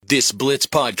This Blitz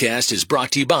podcast is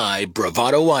brought to you by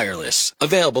Bravado Wireless.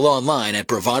 Available online at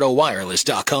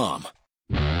bravadowireless.com.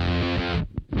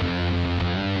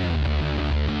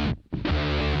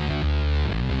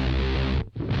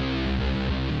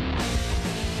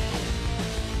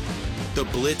 The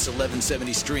Blitz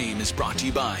 1170 stream is brought to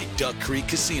you by Duck Creek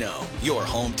Casino, your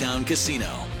hometown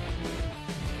casino.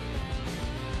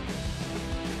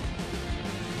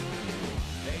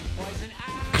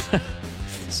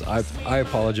 So I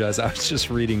apologize. I was just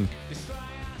reading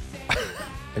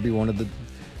maybe one of the...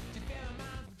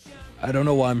 I don't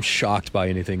know why I'm shocked by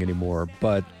anything anymore,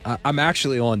 but I'm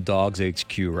actually on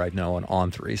DawgsHQ right now on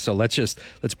On3. So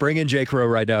let's bring in Jake Rowe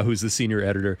right now, who's the senior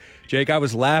editor. Jake, I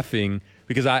was laughing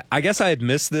because I guess I had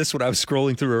missed this when I was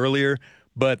scrolling through earlier,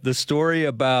 but the story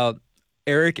about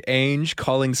Eric Ainge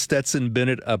calling Stetson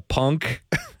Bennett a punk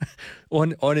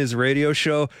on his radio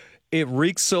show, it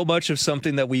reeks so much of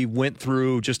something that we went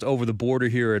through just over the border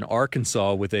here in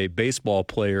Arkansas with a baseball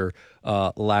player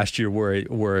last year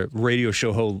where a radio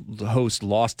show host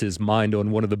lost his mind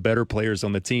on one of the better players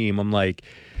on the team. I'm like,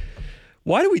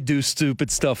 why do we do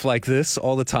stupid stuff like this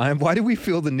all the time? Why do we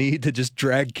feel the need to just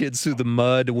drag kids through the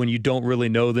mud when you don't really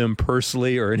know them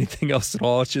personally or anything else at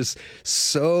all? It's just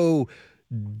so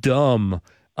dumb.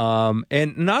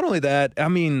 And not only that, I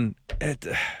mean...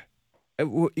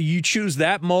 You choose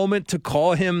that moment to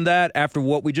call him that after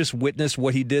what we just witnessed,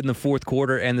 what he did in the fourth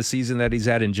quarter and the season that he's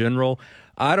had in general.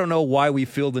 I don't know why we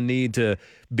feel the need to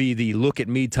be the look at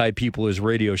me type people as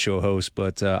radio show hosts,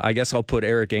 but I guess I'll put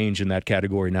Eric Ainge in that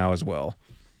category now as well.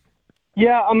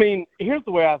 Yeah, I mean, here's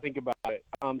the way I think about it.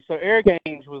 So Eric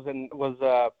Ainge was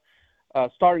a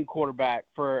starting quarterback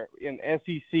for an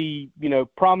SEC,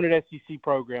 prominent SEC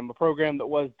program, a program that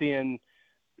was then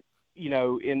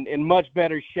in much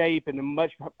better shape and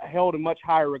held in much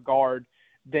higher regard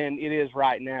than it is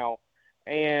right now.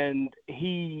 And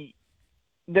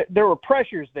there were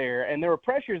pressures there, and there were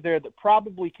pressures there that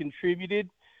probably contributed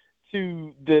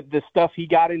to the stuff he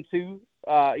got into,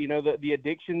 the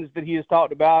addictions that he has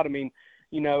talked about. I mean,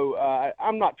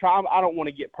 I'm not trying, I don't want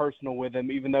to get personal with him,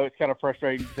 even though it's kind of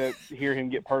frustrating to hear him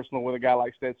get personal with a guy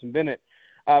like Stetson Bennett.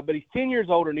 But he's 10 years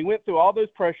older, and he went through all those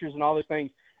pressures and all those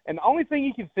things. And the only thing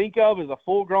you can think of as a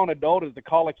full-grown adult is to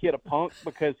call a kid a punk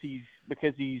because he's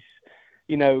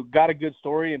got a good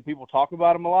story and people talk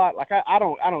about him a lot. Like I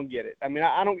don't get it. I mean,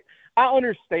 I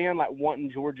understand like wanting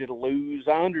Georgia to lose.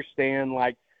 I understand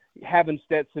like having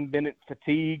Stetson Bennett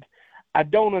fatigue. I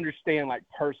don't understand like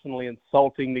personally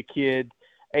insulting the kid.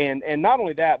 And not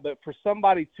only that, but for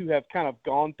somebody to have kind of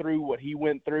gone through what he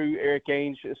went through, Eric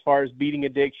Ainge, as far as beating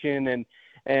addiction and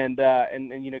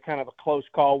kind of a close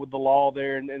call with the law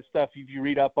there and stuff. If you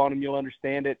read up on him, you'll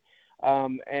understand it.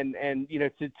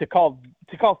 To call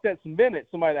Stetson Bennett,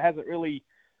 somebody that hasn't really,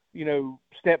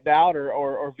 stepped out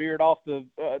or veered off the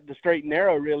straight and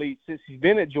narrow really since he's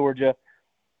been at Georgia,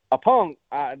 a punk.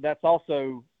 There's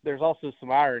also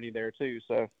some irony there too.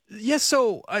 So yes,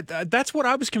 so that's what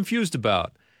I was confused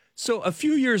about. So a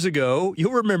few years ago,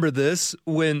 you'll remember this,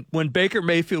 when Baker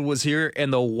Mayfield was here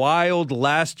and the wild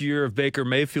last year of Baker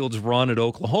Mayfield's run at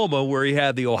Oklahoma, where he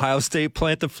had the Ohio State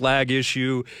plant the flag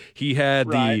issue, he had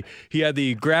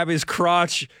the grab his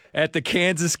crotch at the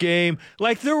Kansas game.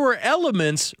 Like there were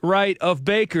elements, right, of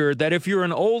Baker that if you're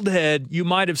an old head, you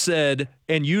might have said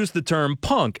and used the term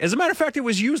punk. As a matter of fact, it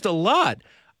was used a lot.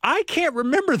 I can't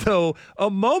remember, though, a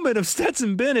moment of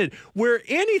Stetson Bennett where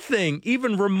anything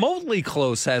even remotely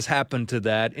close has happened to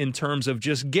that in terms of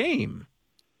just game.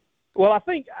 Well, I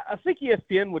think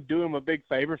ESPN would do him a big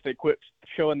favor if they quit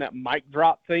showing that mic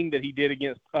drop thing that he did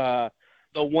against the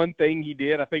one thing he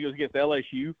did. I think it was against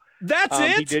LSU. That's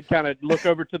it? He did kind of look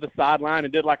over to the sideline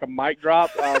and did like a mic drop.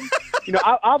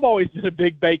 I've always been a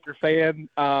big Baker fan.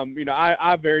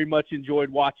 I very much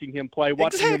enjoyed watching him play,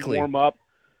 watching him warm up,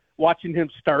 watching him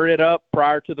stir it up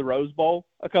prior to the Rose Bowl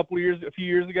a few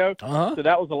years ago. Uh-huh. So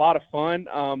that was a lot of fun.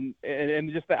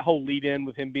 And just that whole lead in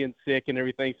with him being sick and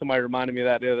everything. Somebody reminded me of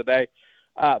that the other day.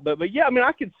 But yeah, I mean,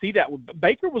 I could see that.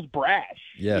 Baker was brash.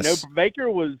 Yes. Baker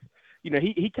was,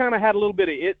 he kind of had a little bit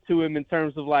of it to him in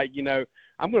terms of like,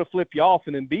 I'm going to flip you off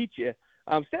and then beat you.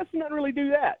 Stetson doesn't really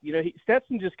do that.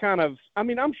 Stetson just kind of, I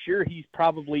mean, I'm sure he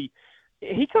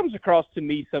comes across to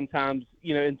me sometimes,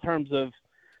 in terms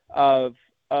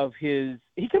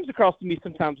he comes across to me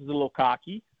sometimes as a little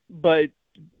cocky, but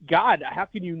God, how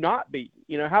can you not be?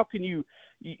 How can you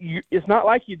it's not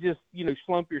like you just,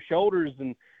 slump your shoulders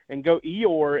and go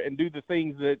Eeyore and do the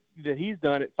things that he's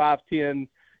done at 5'10",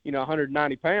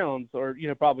 190 pounds, or,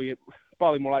 probably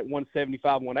more like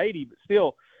 175, 180, but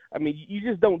still, I mean, you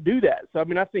just don't do that. So, I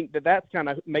mean, I think that's kind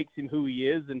of makes him who he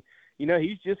is. And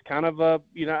he's just kind of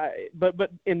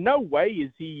but in no way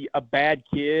is he a bad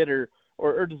kid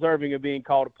or deserving of being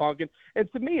called a punk.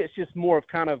 And to me, it's just more of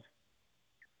kind of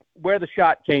where the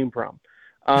shot came from.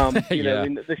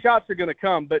 The shots are going to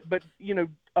come, but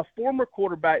a former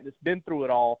quarterback that's been through it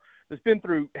all, that's been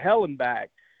through hell and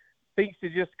back, thinks to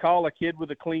just call a kid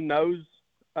with a clean nose,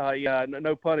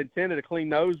 no pun intended, a clean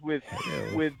nose with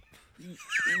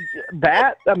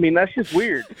that. I mean, that's just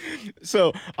weird.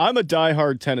 So I'm a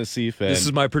diehard Tennessee fan. This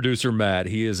is my producer, Matt.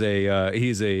 He is he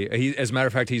as a matter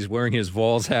of fact, he's wearing his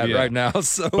Vols hat right now.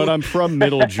 So, but I'm from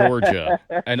Middle Georgia,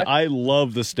 and I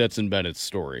love the Stetson Bennett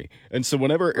story. And so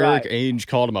whenever Eric Ainge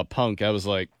called him a punk, I was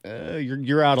like,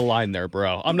 you're out of line there,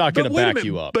 bro. I'm not going to back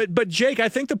you up. But Jake, I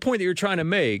think the point that you're trying to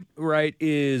make, right,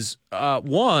 is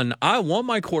one, I want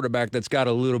my quarterback that's got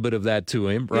a little bit of that to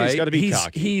him, right? Yeah, he's got to be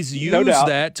cocky. He's used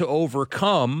that to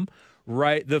overcome,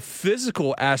 right, the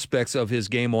physical aspects of his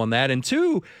game on that. And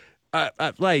two,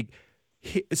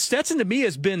 Stetson to me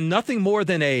has been nothing more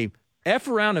than a F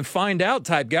around and find out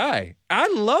type guy. I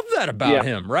love that about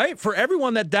him, right? For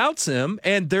everyone that doubts him,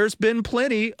 and there's been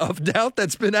plenty of doubt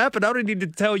that's been happening. I don't need to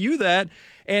tell you that.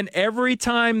 And every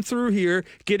time through here,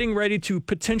 getting ready to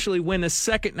potentially win a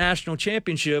second national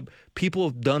championship, people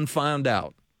have done found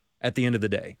out at the end of the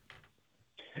day.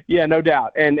 Yeah, no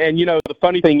doubt. And the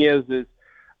funny thing is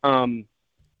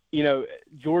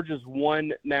Georgia's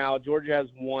won now. Georgia has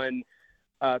won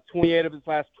 28 of its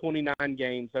last 29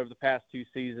 games over the past two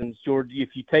seasons. Georgia, if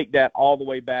you take that all the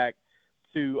way back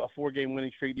to a 4-game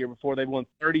winning streak the year before, they've won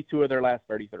 32 of their last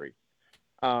 33.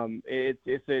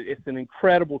 It's an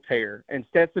incredible tear, and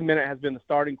Stetson Bennett has been the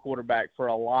starting quarterback for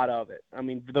a lot of it. I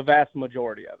mean, the vast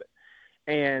majority of it.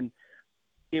 And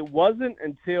it wasn't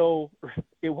until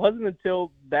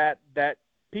that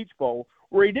Peach Bowl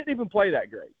where he didn't even play that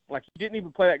great. Like, he didn't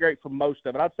even play that great for most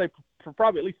of it. I'd say for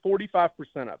probably at least 45%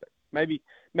 of it,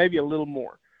 maybe a little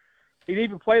more. He didn't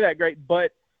even play that great,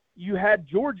 but you had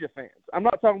Georgia fans. I'm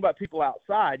not talking about people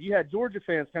outside. You had Georgia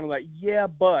fans kind of like, yeah,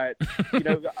 but,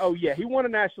 oh, yeah, he won a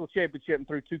national championship and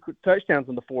threw 2 touchdowns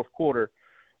in the fourth quarter.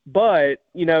 But,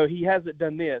 he hasn't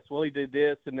done this. Well, he did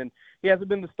this, and then he hasn't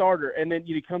been the starter. And then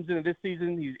he comes into this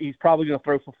season, he's probably going to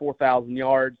throw for 4,000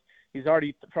 yards. He's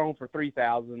already thrown for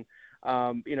 3,000.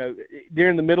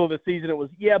 During the middle of the season, it was,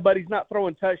 but he's not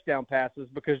throwing touchdown passes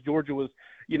because Georgia was,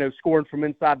 scoring from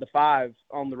inside the 5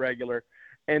 on the regular.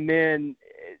 And then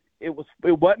it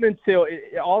wasn't until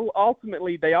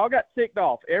ultimately they all got ticked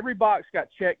off. Every box got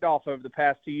checked off over the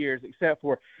past 2 years, except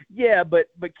for, but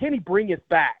can he bring us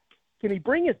back? Can he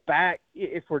bring us back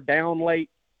if we're down late?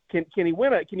 Can he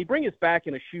can he bring us back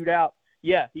in a shootout?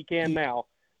 Yeah, he can now.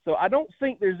 So I don't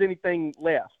think there's anything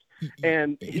left.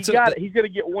 And he's going to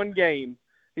get one game.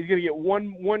 He's going to get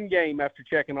one game after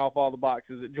checking off all the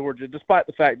boxes at Georgia, despite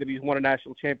the fact that he's won a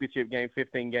national championship game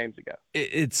 15 games ago.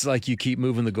 It's like you keep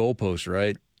moving the goalposts,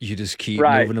 right? You just keep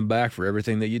moving them back for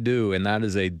everything that you do, and that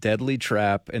is a deadly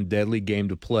trap and deadly game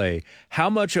to play.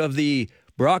 How much of the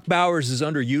Brock Bowers is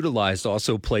underutilized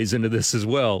also plays into this as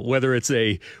well, whether it's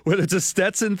a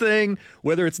Stetson thing,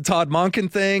 whether it's a Todd Monken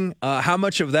thing, how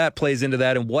much of that plays into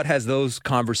that, and what has those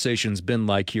conversations been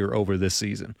like here over this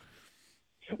season?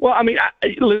 Well, I mean,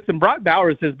 listen, Brock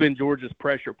Bowers has been Georgia's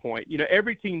pressure point.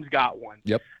 Every team's got one.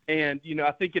 Yep. And,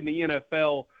 I think in the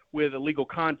NFL with illegal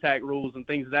contact rules and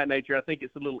things of that nature, I think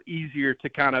it's a little easier to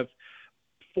kind of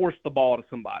force the ball to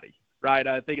somebody, right?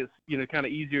 I think it's, kind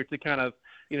of easier to kind of,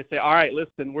 say, all right,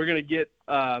 listen, we're going to get,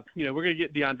 we're going to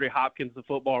get DeAndre Hopkins the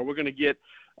football. Or we're going to get,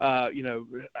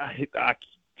 I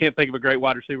can't think of a great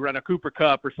wide receiver right now, Cooper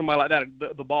Kupp or somebody like that,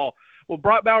 the ball. Well,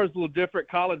 Brock Bowers is a little different.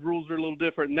 College rules are a little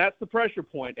different, and that's the pressure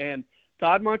point. And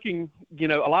Todd Monken,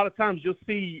 a lot of times you'll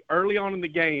see early on in the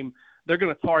game, they're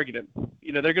going to target him.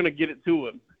 They're going to get it to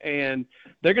him, and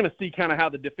they're going to see kind of how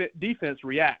the defense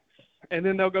reacts, and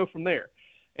then they'll go from there.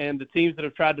 And the teams that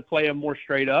have tried to play him more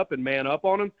straight up and man up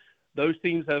on him, those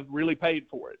teams have really paid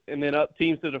for it. And then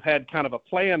teams that have had kind of a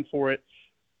plan for it,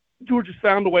 Georgia's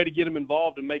found a way to get him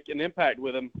involved and make an impact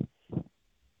with him.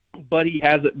 But he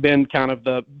hasn't been kind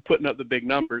of putting up the big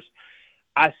numbers.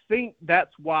 I think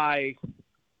that's why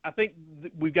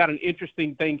we've got an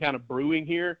interesting thing kind of brewing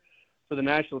here for the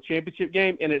national championship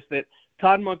game, and it's that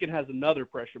Todd Monken has another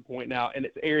pressure point now, and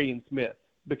it's Arian Smith.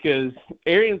 Because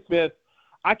Arian Smith,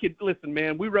 listen,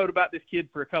 man, we wrote about this kid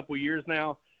for a couple of years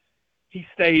now. He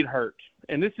stayed hurt,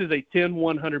 and this is a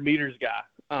 10-100 meters guy.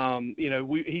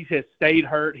 He has stayed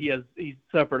hurt. He's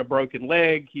suffered a broken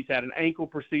leg. He's had an ankle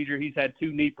procedure. He's had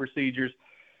 2 knee procedures.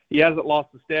 He hasn't lost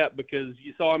a step because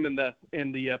you saw him in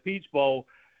the Peach Bowl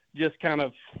just kind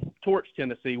of torch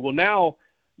Tennessee. Well, now,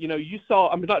 you saw.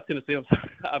 I mean, not Tennessee.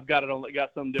 I've got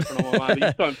something different on my mind. But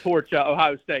you saw him torch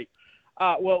Ohio State.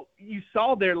 Well, you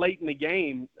saw there late in the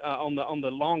game on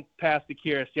the long pass to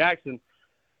Kearis Jackson.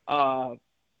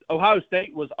 Ohio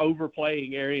State was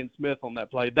overplaying Arian Smith on that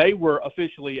play. They were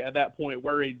officially at that point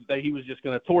worried that he was just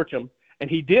going to torch him, and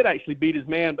he did actually beat his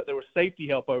man, but there was safety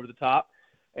help over the top.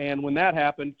 And when that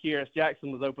happened, Kearis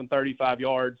Jackson was open 35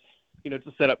 yards,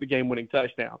 to set up the game-winning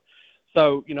touchdown.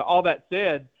 So, all that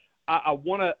said,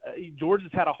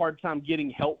 Georgia's had a hard time getting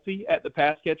healthy at the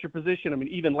pass catcher position. I mean,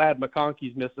 even Ladd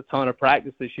McConkey's missed a ton of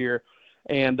practice this year.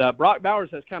 And Brock Bowers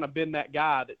has kind of been that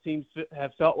guy that seems to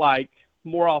have felt like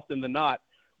more often than not,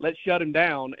 let's shut him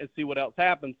down and see what else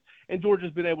happens. And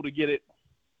Georgia's been able to get it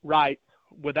right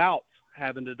without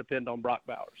having to depend on Brock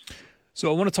Bowers. So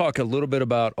I want to talk a little bit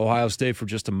about Ohio State for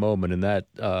just a moment in that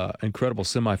incredible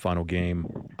semifinal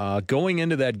game. Going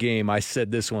into that game, I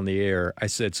said this on the air. I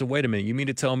said, so wait a minute, you mean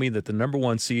to tell me that the number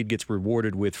one seed gets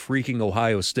rewarded with freaking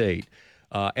Ohio State?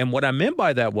 And what I meant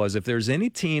by that was if there's any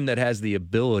team that has the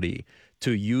ability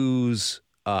to use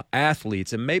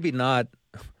athletes and maybe not –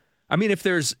 I mean, if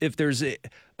there's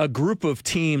a group of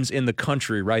teams in the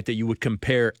country, right, that you would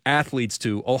compare athletes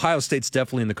to, Ohio State's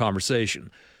definitely in the conversation.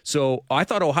 So I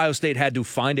thought Ohio State had to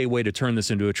find a way to turn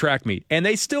this into a track meet. And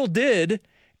they still did,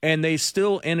 and they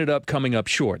still ended up coming up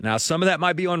short. Now, some of that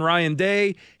might be on Ryan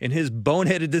Day and his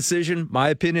boneheaded decision, my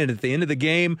opinion, at the end of the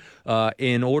game,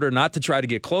 in order not to try to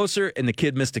get closer, and the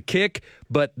kid missed a kick.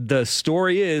 But the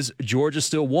story is Georgia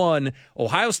still won.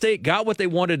 Ohio State got what they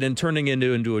wanted in turning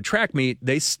into a track meet.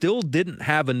 They still didn't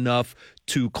have enough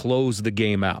to close the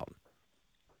game out.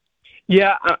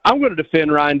 Yeah, I'm going to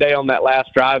defend Ryan Day on that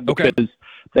last drive because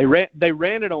they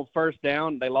ran it on first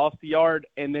down. They lost the yard,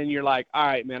 and then you're like, all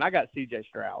right, man, I got C.J.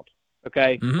 Stroud.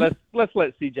 Okay, let's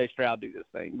let C.J. Stroud do this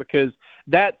thing because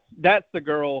that's the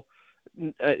girl.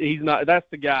 He's not. That's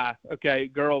the guy. Okay,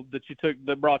 girl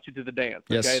that brought you to the dance.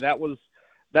 Okay, yes.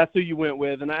 That's who you went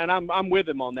with, and I'm with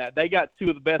him on that. They got two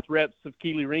of the best reps of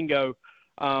Keely Ringo.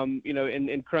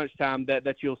 In crunch time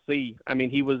that you'll see. I mean,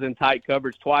 he was in tight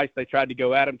coverage twice. They tried to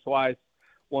go at him twice.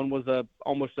 One was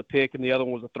almost a pick, and the other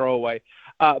one was a throwaway.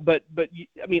 But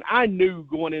I mean, I knew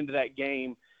going into that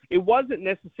game, it wasn't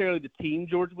necessarily the team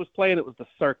Georgia was playing; it was the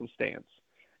circumstance.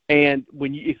 And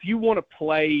if you want to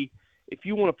play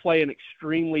an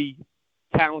extremely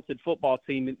talented football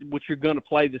team, which you're going to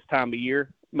play this time of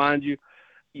year, mind you,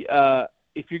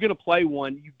 if you're going to play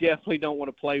one, you definitely don't want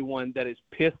to play one that is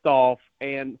pissed off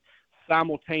and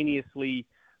simultaneously,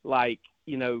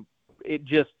 it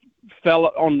just fell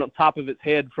on the top of its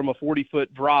head from a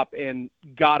 40-foot drop and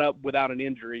got up without an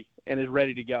injury and is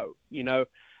ready to go,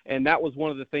 And that was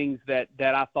one of the things that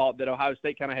I thought that Ohio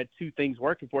State kind of had two things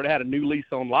working for it. It had a new lease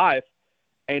on life,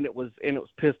 and it was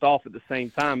pissed off at the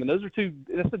same time. And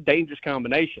that's a dangerous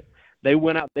combination. They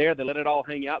went out there, they let it all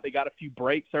hang out. They got a few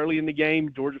breaks early in the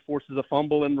game. Georgia forces a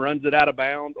fumble and runs it out of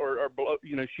bounds or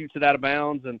shoots it out of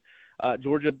bounds. And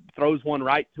Georgia throws one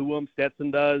right to them.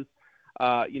 Stetson does.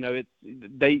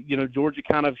 Georgia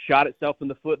kind of shot itself in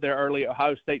the foot there early.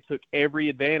 Ohio State took every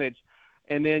advantage.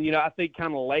 And then, I think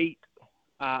kind of late,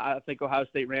 I think Ohio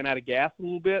State ran out of gas a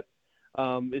little bit,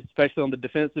 especially on the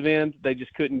defensive end. They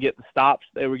just couldn't get the stops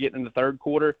they were getting in the third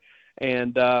quarter.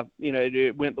 And,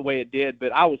 it went the way it did.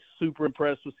 But I was super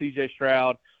impressed with C.J.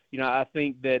 Stroud. I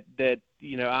think that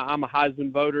I'm a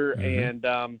Heisman voter, and,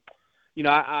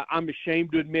 I'm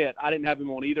ashamed to admit I didn't have him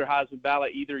on either Heisman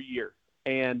ballot either year.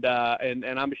 And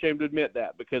I'm ashamed to admit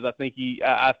that because I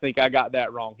think I got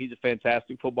that wrong. He's a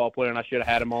fantastic football player, and I should have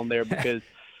had him on there because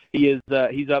he's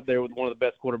up there with one of the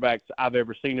best quarterbacks I've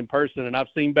ever seen in person. And I've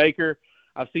seen Baker.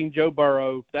 I've seen Joe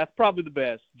Burrow. That's probably the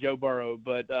best, Joe Burrow.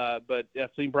 But I've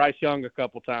seen Bryce Young a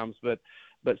couple times. But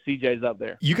CJ's up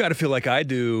there. You got to feel like I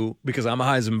do because I'm a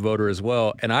Heisman voter as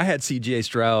well. And I had CJ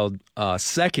Stroud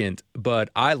second, but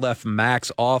I left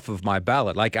Max off of my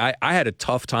ballot. Like I had a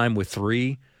tough time with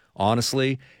 3,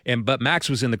 honestly. But Max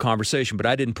was in the conversation, but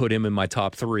I didn't put him in my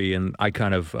top 3. And I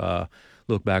kind of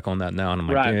look back on that now, and I'm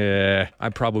like, yeah, I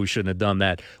probably shouldn't have done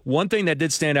that. One thing that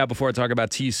did stand out before I talk about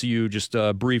TCU just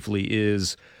briefly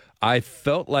is I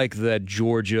felt like that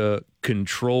Georgia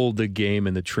controlled the game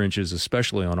in the trenches,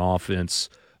 especially on offense,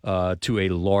 to a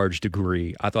large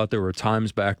degree. I thought there were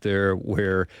times back there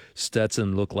where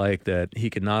Stetson looked like that he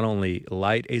could not only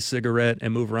light a cigarette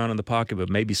and move around in the pocket, but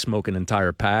maybe smoke an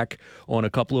entire pack on a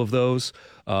couple of those.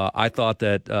 I thought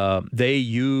that they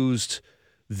used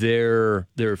their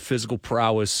physical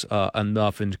prowess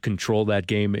enough and control that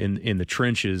game in the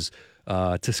trenches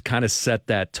to kind of set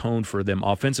that tone for them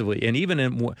offensively. And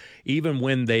even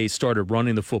when they started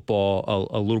running the football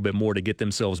a little bit more to get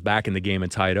themselves back in the game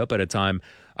and tie it up at a time,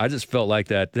 I just felt like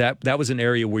that was an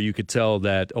area where you could tell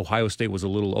that Ohio State was a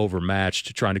little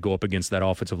overmatched trying to go up against that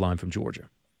offensive line from Georgia.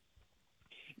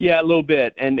 Yeah, a little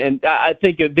bit. And I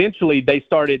think eventually they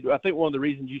started – I think one of the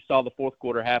reasons you saw the fourth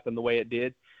quarter happen the way it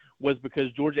did was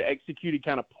because Georgia executed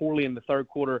kind of poorly in the third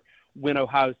quarter when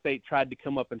Ohio State tried to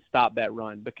come up and stop that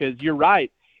run. Because you're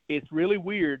right, it's really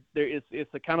weird.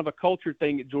 It's a kind of a culture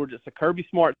thing at Georgia. It's a Kirby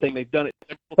Smart thing. They've done it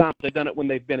several times. They've done it when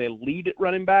they've been elite at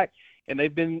running back, and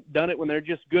they've done it when they're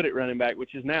just good at running back,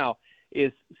 which is now.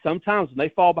 Is sometimes when they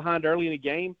fall behind early in a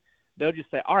game, they'll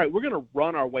just say, all right, we're going to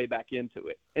run our way back into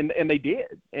it. And they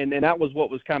did. And that was what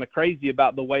was kind of crazy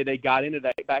about the way they got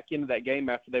back into that game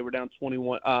after they were down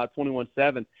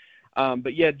 21-7.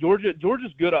 But, yeah,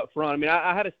 Georgia's good up front. I mean,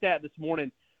 I had a stat this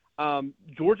morning.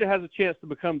 Georgia has a chance to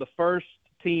become the first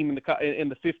team in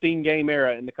the 15-game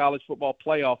era, in the college football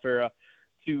playoff era,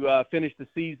 to finish the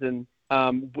season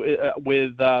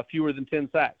with fewer than 10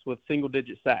 sacks, with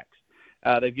single-digit sacks.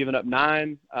 They've given up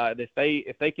 9. If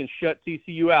they can shut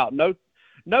TCU out,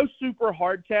 no super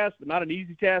hard task, but not an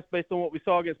easy task based on what we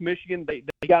saw against Michigan. They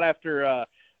got after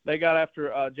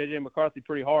J.J. McCarthy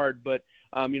pretty hard, but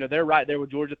they're right there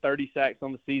with Georgia, 30 sacks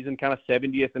on the season, kind of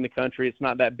 70th in the country. It's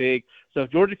not that big. So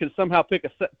if Georgia can somehow pitch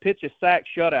a sack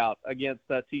shutout against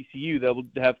TCU, they'll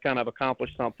have kind of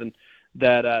accomplished something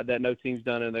that no team's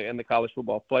done in the college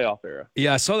football playoff era.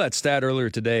 Yeah, I saw that stat earlier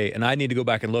today, and I need to go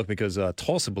back and look because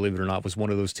Tulsa, believe it or not, was one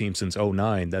of those teams since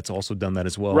 2009 that's also done that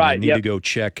as well. Right. I need to go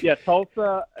check. Yeah,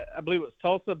 Tulsa, I believe it was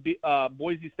Tulsa,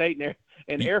 Boise State,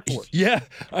 and Air Force. Yeah,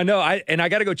 I know. I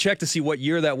got to go check to see what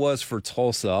year that was for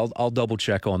Tulsa. I'll double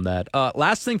check on that.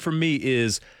 Last thing for me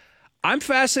is I'm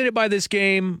fascinated by this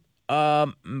game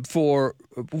for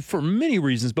many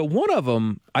reasons, but one of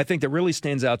them I think that really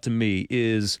stands out to me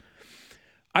is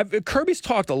Kirby's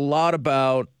talked a lot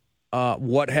about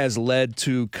what has led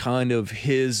to kind of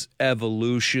his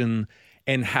evolution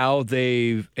and how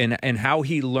and how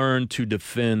he learned to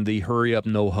defend the hurry up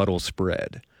no huddle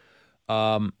spread.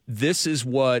 This is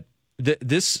what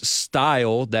this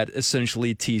style that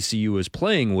essentially TCU is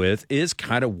playing with is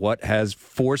kind of what has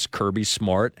forced Kirby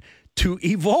Smart to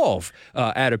evolve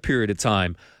at a period of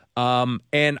time.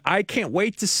 And I can't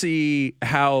wait to see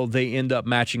how they end up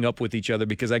matching up with each other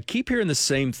because I keep hearing the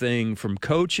same thing from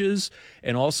coaches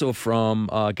and also from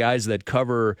guys that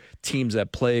cover teams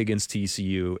that play against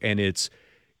TCU. And it's,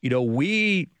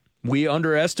 we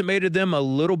underestimated them a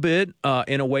little bit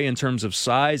in a way in terms of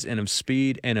size and of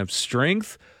speed and of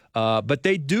strength. But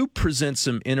they do present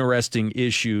some interesting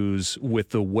issues with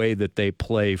the way that they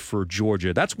play for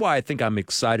Georgia. That's why I think I'm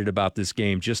excited about this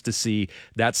game, just to see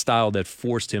that style that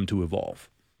forced him to evolve.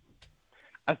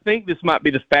 I think this might be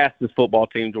the fastest football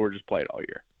team Georgia's played all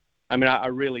year. I mean, I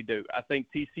really do. I think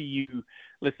TCU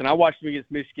 – listen, I watched them against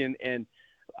Michigan, and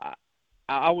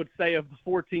I would say of the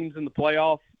 4 teams in the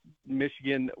playoff,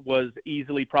 Michigan was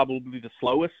easily probably the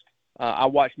slowest. I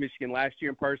watched Michigan last year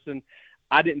in person.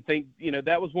 I didn't think,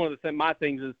 that was one of my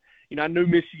things is, I knew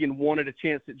Michigan wanted a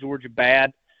chance at Georgia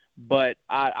bad, but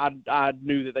I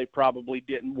knew that they probably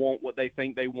didn't want what they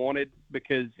think they wanted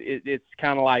because it's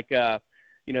kind of like,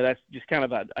 that's just kind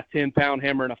of a 10-pound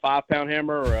hammer and a 5-pound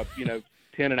hammer or a,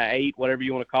 10 and an 8, whatever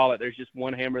you want to call it. There's just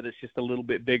one hammer that's just a little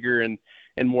bit bigger and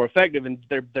more effective, and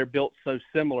they're built so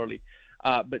similarly.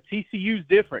 But TCU's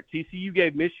different. TCU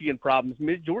gave Michigan problems.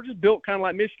 Georgia's built kind of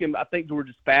like Michigan. I think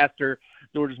Georgia's faster.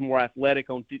 Georgia's more athletic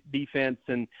on defense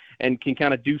and can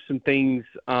kind of do some things,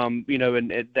 and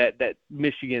that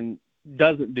Michigan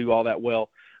doesn't do all that well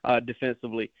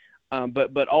defensively.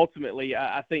 But ultimately,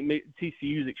 I think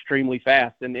TCU's extremely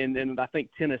fast, and I think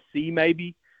Tennessee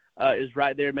maybe is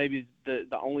right there. Maybe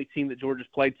the only team that Georgia's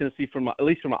played. Tennessee, at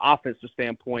least from an offensive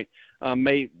standpoint,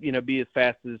 may be as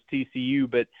fast as TCU.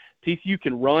 But TCU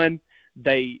can run.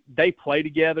 They play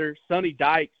together. Sonny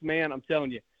Dykes, man, I'm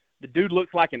telling you, the dude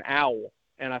looks like an owl.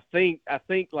 And I think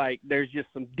like there's just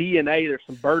some DNA, there's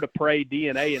some bird of prey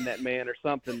DNA in that man or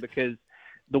something because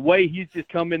the way he's just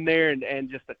come in there and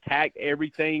just attacked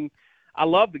everything. I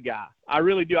love the guy. I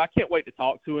really do. I can't wait to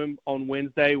talk to him on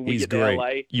Wednesday when we get to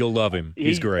LA. You'll love him.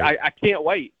 He's great. I can't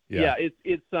wait. Yeah.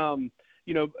 It's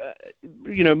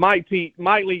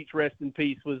Mike Leach, rest in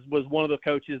peace, was one of the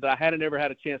coaches that I hadn't ever had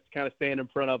a chance to kind of stand in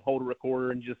front of, hold a recorder,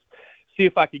 and just see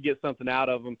if I could get something out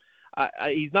of him.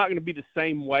 He's not going to be the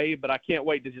same way, but I can't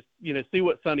wait to just see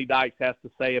what Sonny Dykes has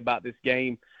to say about this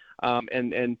game,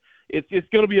 and it's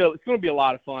going to be a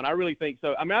lot of fun. I really think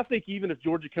so. I mean, I think even if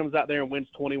Georgia comes out there and wins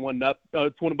 21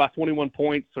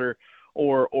 points or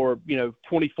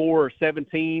 24 or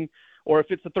 17, or if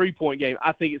it's a 3-point game,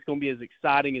 I think it's going to be as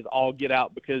exciting as all get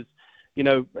out because,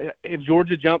 if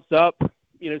Georgia jumps up,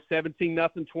 17-0,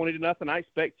 20-0, I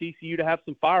expect TCU to have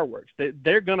some fireworks.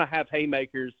 They're going to have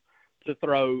haymakers to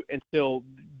throw until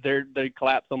they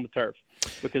collapse on the turf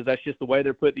because that's just the way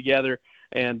they're put together.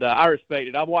 And I respect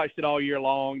it. I've watched it all year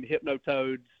long. The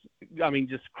Hypnotoads,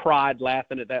 just cried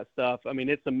laughing at that stuff.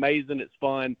 It's amazing. It's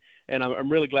fun. And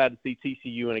I'm really glad to see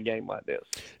TCU in a game like this.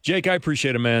 Jake, I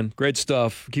appreciate it, man. Great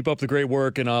stuff. Keep up the great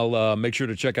work, and I'll make sure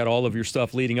to check out all of your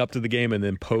stuff leading up to the game and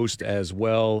then post as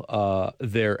well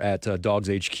there at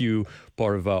DawgsHQ,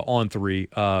 part of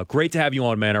On3. Great to have you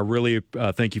on, man. I really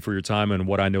thank you for your time and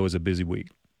what I know is a busy week.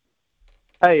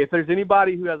 Hey, if there's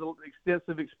anybody who has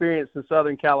extensive experience in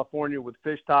Southern California with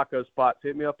fish taco spots,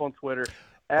 hit me up on Twitter.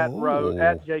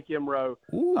 At Jake M. Rowe.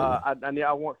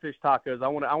 I want fish tacos. I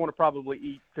want to probably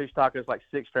eat fish tacos like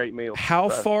 6 straight meals. How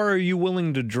far are you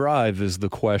willing to drive is the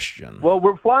question. Well,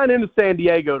 we're flying into San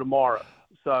Diego tomorrow.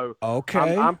 So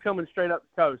okay. I'm coming straight up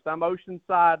the coast. I'm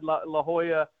Oceanside, La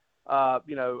Jolla,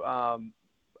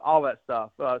 all that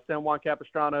stuff. San Juan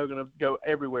Capistrano, going to go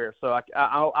everywhere. So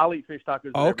I'll eat fish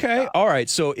tacos. Okay. All right.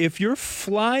 So if you're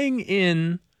flying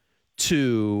in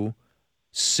to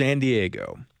San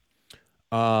Diego,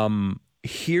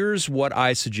 here's what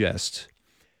I suggest.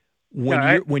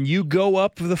 When you go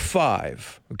up the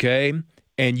 5, okay,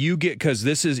 and you get, because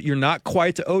you're not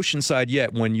quite to Oceanside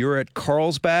yet. When you're at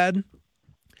Carlsbad,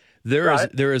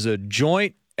 there is a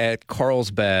joint at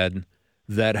Carlsbad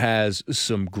that has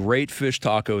some great fish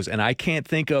tacos, and I can't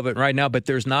think of it right now, but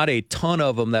there's not a ton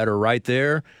of them that are right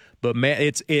there. But man,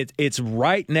 it's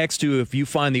right next to, if you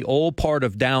find the old part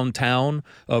of downtown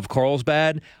of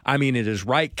Carlsbad, it is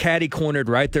right catty-cornered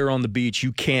right there on the beach.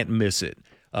 You can't miss it.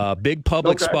 Big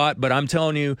public spot, but I'm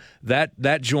telling you,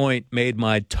 that joint made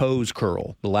my toes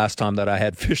curl the last time that I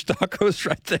had fish tacos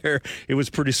right there. It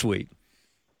was pretty sweet.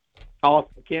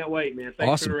 Awesome. Can't wait, man.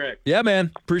 Thanks for the rec. Yeah,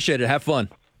 man. Appreciate it. Have fun.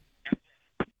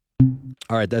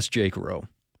 All right, that's Jake Rowe.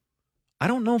 I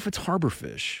don't know if it's harbor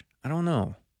fish. I don't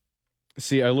know.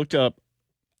 See, I looked up.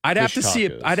 I'd have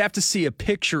to see a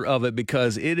picture of it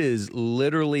because it is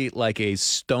literally like a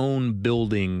stone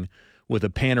building with a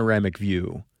panoramic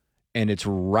view, and it's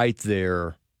right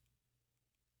there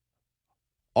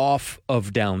off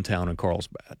of downtown in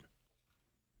Carlsbad.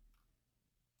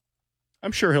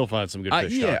 I'm sure he'll find some good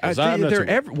fish tacos.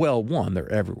 They're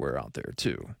everywhere out there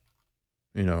too.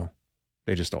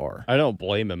 They just are. I don't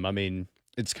blame him.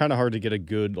 It's kind of hard to get a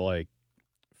good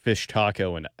fish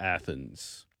taco in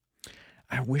Athens.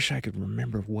 I wish I could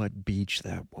remember what beach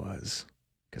that was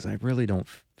because I really don't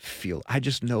feel. I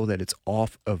just know that it's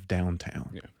off of downtown.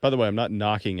 Yeah. By the way, I'm not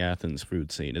knocking Athens'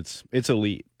 food scene. It's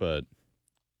elite, but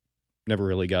never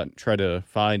really tried to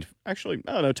find. Actually,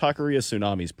 I don't know. Taqueria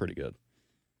Tsunami's pretty good.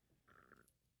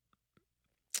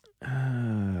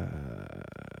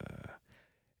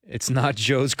 It's not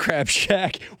Joe's Crab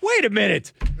Shack. Wait a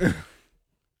minute.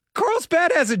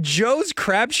 Carlsbad has a Joe's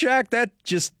Crab Shack? That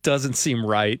just doesn't seem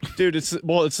right. Dude, it's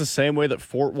the same way that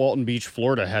Fort Walton Beach,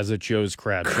 Florida has a Joe's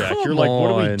Crab Shack. You're like,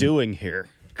 what are we doing here?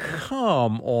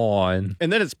 Come on.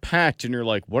 And then it's packed, and you're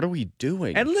like, what are we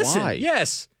doing? And listen, Why?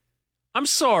 Yes, I'm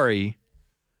sorry,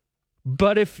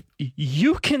 but if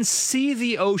you can see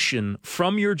the ocean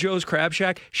from your Joe's Crab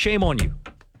Shack, shame on you.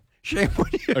 Shame on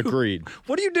you. Agreed.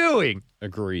 What are you doing?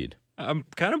 Agreed. I'm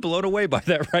kind of blown away by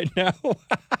that right now.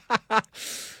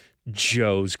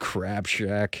 Joe's Crab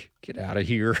Shack. Get out of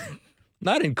here.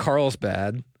 Not in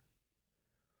Carlsbad.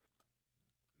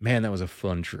 Man, that was a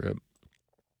fun trip.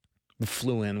 We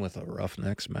flew in with a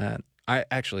Roughnecks, Matt. Let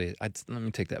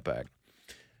me take that back.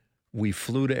 We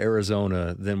flew to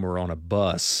Arizona, then we're on a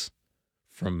bus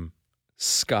from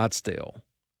Scottsdale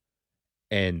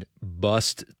and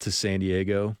bussed to San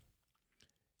Diego.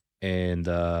 And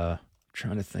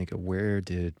trying to think of where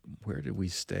did we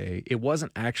stay? It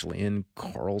wasn't actually in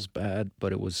Carlsbad,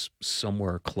 but it was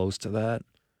somewhere close to that.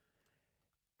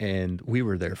 And we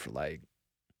were there for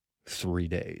 3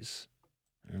 days.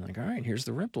 And I'm like, all right, here's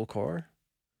the rental car.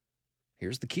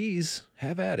 Here's the keys.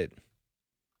 Have at it.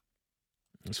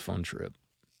 It was a fun trip.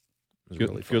 It was good,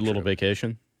 really fun. Good little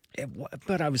vacation.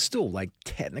 But I was still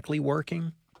technically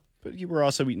working. But you were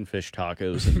also eating fish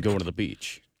tacos and going to the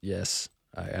beach. Yes,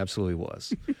 I absolutely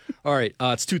was. All right,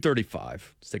 it's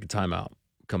 2:35. Let's take a timeout.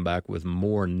 Come back with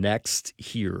more next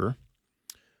here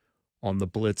on the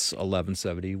Blitz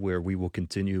 1170, where we will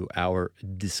continue our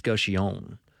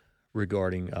discussion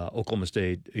regarding Oklahoma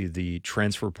State, the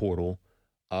transfer portal.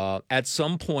 At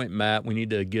some point, Matt, we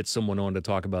need to get someone on to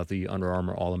talk about the Under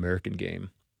Armour All-American game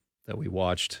that we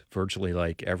watched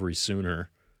virtually every Sooner.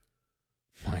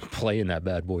 like playing that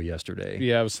bad boy yesterday.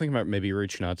 Yeah, I was thinking about maybe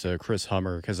reaching out to Chris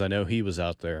Hummer because I know he was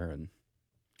out there. And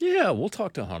yeah, we'll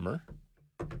talk to Hummer.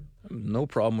 No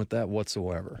problem with that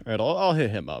whatsoever. All right, I'll hit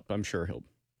him up. I'm sure he'll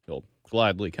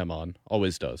gladly come on.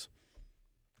 Always does.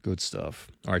 Good stuff.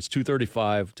 All right, it's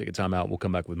 2:35. Take a time out. We'll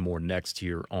come back with more next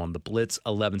here on the Blitz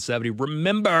 1170.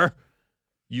 Remember,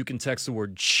 you can text the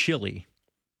word chili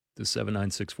to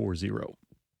 79640.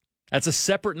 That's a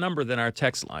separate number than our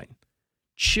text line.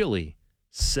 Chili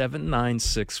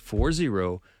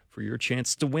 79640 for your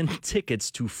chance to win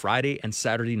tickets to Friday and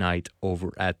Saturday night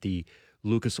over at the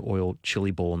Lucas Oil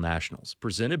Chili Bowl Nationals,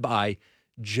 presented by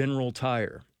General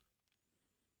Tire.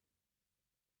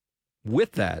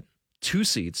 With that, 2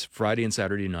 seats Friday and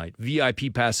Saturday night,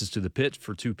 VIP passes to the pit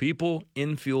for 2 people,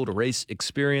 infield race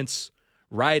experience,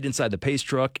 ride inside the pace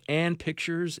truck, and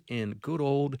pictures in good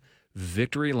old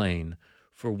Victory Lane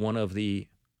for one of the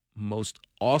most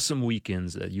awesome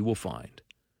weekends that you will find.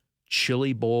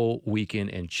 Chili Bowl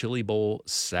weekend and Chili Bowl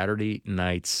Saturday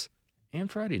nights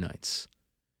and Friday nights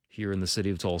here in the city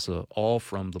of Tulsa, all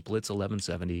from the Blitz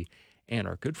 1170 and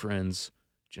our good friends,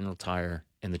 General Tire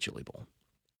and the Chili Bowl.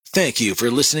 Thank you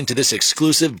for listening to this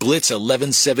exclusive Blitz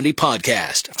 1170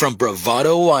 podcast from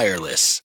Bravado Wireless.